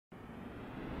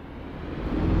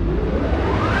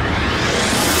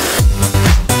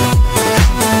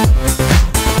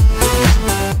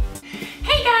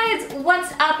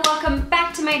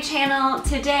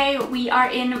today we are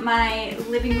in my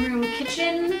living room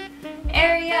kitchen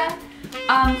area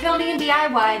filming a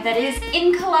DIY that is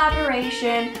in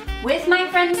collaboration with my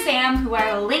friend Sam, who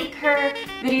I will link her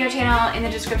video channel in the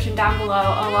description down below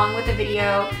along with the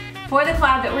video for the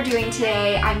collab that we're doing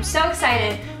today. I'm so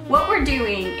excited. What we're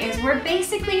doing is we're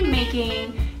basically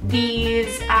making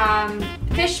these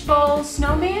fishbowl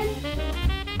snowman.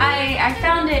 I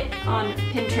found it on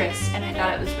Pinterest and I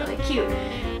thought it was really cute.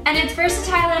 And it's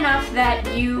versatile enough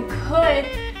that you could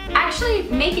actually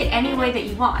make it any way that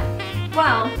you want.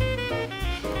 Well,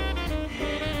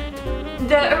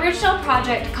 the original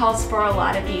project calls for a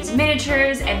lot of these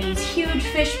miniatures and these huge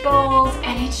fish bowls,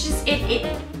 and it's just,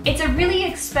 it's a really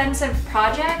expensive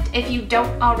project if you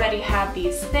don't already have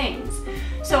these things.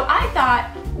 So I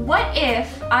thought, what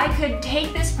if I could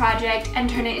take this project and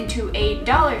turn it into a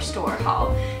dollar store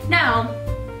haul? Now,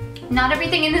 not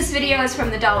everything in this video is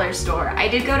from the dollar store. I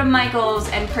did go to Michael's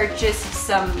and purchase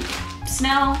some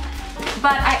snow,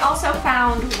 but I also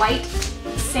found white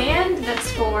sand that's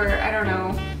for, I don't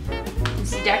know,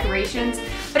 decorations,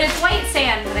 but it's white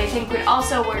sand that I think would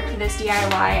also work for this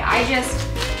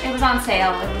DIY. It was on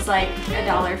sale. It was like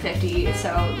 $1.50,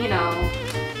 so you know,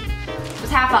 it was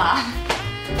half off.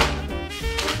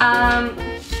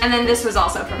 And then this was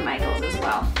also from Michael's as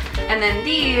well. And then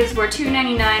these were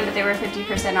 $2.99, but they were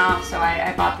 50% off, so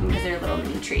I bought them because they're little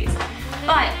mini trees.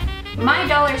 But my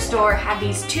dollar store had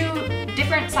these two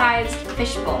different sized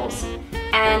fish bowls,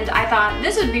 and I thought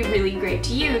this would be really great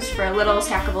to use for a little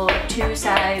stackable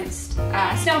two-sized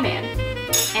snowman.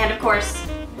 And of course,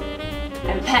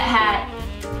 I have a pet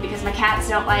hat because my cats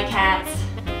don't like hats,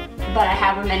 but I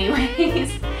have them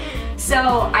anyways. So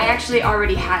I actually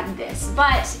already had this,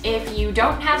 but if you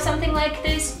don't have something like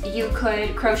this, you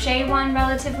could crochet one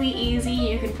relatively easy.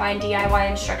 You can find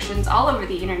DIY instructions all over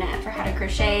the internet for how to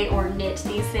crochet or knit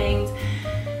these things.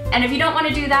 And if you don't want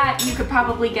to do that, you could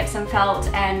probably get some felt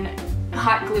and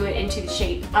hot glue it into the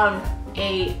shape of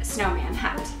a snowman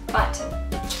hat. But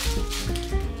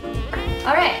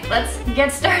alright, let's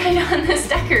get started on this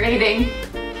decorating.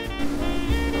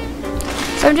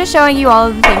 So I'm just showing you all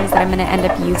of the things that I'm going to end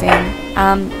up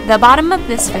using. The bottom of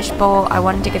this fishbowl, I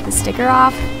wanted to get the sticker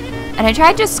off, and I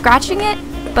tried just scratching it,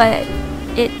 but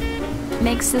it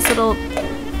makes this little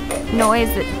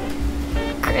noise that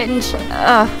cringe.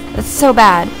 Ugh, it's so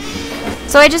bad.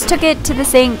 So I just took it to the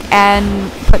sink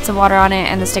and put some water on it,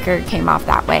 and the sticker came off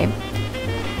that way.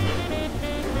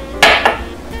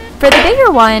 For the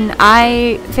bigger one,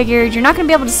 I figured you're not going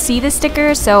to be able to see the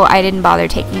sticker, so I didn't bother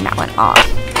taking that one off.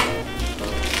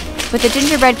 With the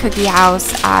gingerbread cookie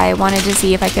house, I wanted to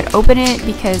see if I could open it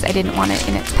because I didn't want it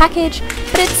in its package,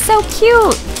 but it's so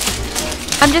cute!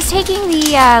 I'm just taking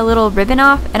the little ribbon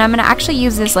off, and I'm going to actually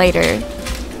use this later.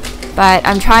 But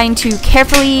I'm trying to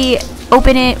carefully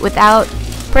open it without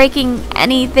breaking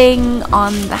anything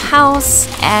on the house,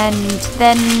 and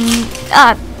then,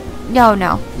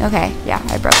 no, okay, yeah,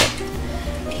 I broke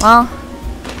it. Well,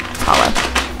 it's hollow.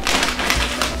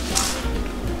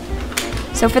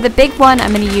 So for the big one,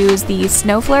 I'm going to use these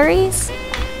snow flurries,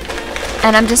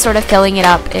 and I'm just sort of filling it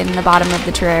up in the bottom of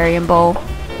the terrarium bowl,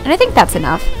 and I think that's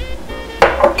enough.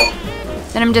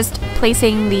 Then I'm just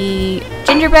placing the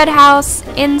gingerbread house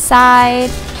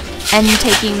inside and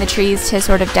taking the trees to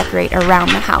sort of decorate around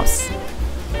the house.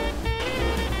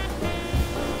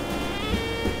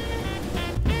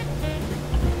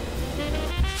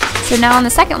 So now on the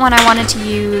second one, I wanted to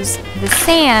use the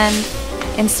sand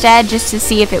instead, just to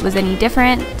see if it was any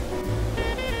different,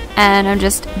 and I'm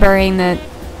just burying the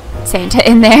Santa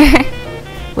in there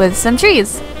with some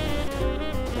trees.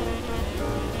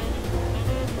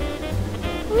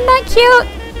 Isn't that cute?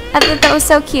 I thought that was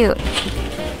so cute.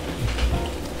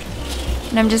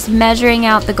 And I'm just measuring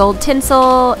out the gold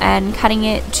tinsel and cutting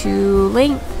it to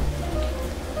length.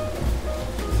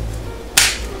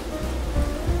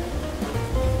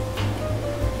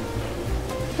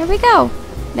 Here we go.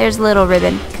 There's a little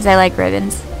ribbon, because I like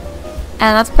ribbons.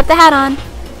 And let's put the hat on.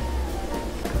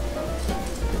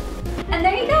 And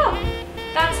there you go!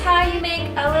 That's how you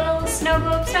make a little snow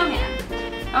globe snowman.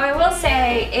 Now I will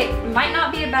say, it might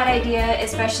not be a bad idea,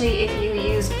 especially if you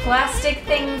use plastic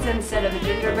things instead of a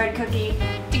gingerbread cookie,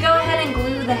 to go ahead and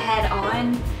glue the head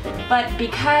on. But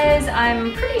because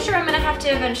I'm pretty sure I'm going to have to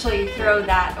eventually throw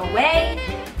that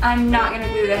away, I'm not going to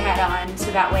glue the head on, so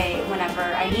that way whenever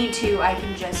I need to, I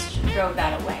can just throw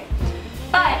that away.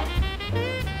 But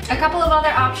a couple of other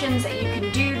options that you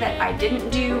can do that I didn't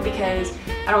do because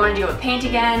I don't want to deal with paint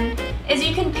again is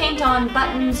you can paint on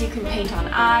buttons, you can paint on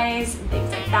eyes, and things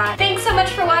like that. Thanks so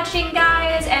much for watching,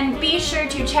 guys, and be sure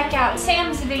to check out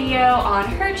Sam's video on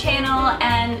her channel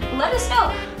and let us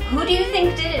know, who do you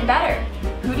think did it better?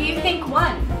 Who do you think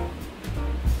won?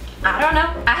 I don't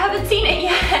know. I haven't seen it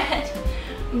yet.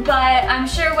 But I'm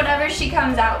sure whatever she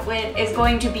comes out with is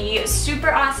going to be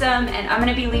super awesome, and I'm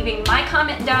going to be leaving my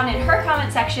comment down in her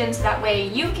comment section so that way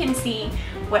you can see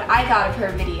what I thought of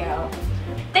her video.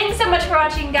 Thanks so much for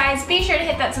watching, guys. Be sure to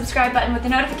hit that subscribe button with the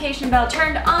notification bell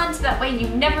turned on so that way you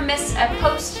never miss a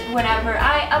post whenever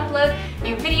I upload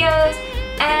new videos,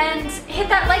 and hit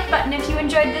that like button if you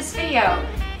enjoyed this video.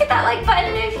 Hit that like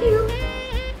button if you,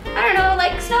 I don't know,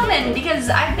 like snowmen, because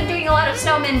I've been doing a lot of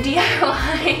snowman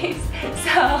DIYs.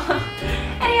 So,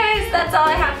 anyways, that's all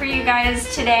I have for you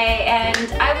guys today,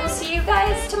 and I will see you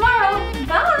guys tomorrow.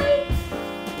 Bye!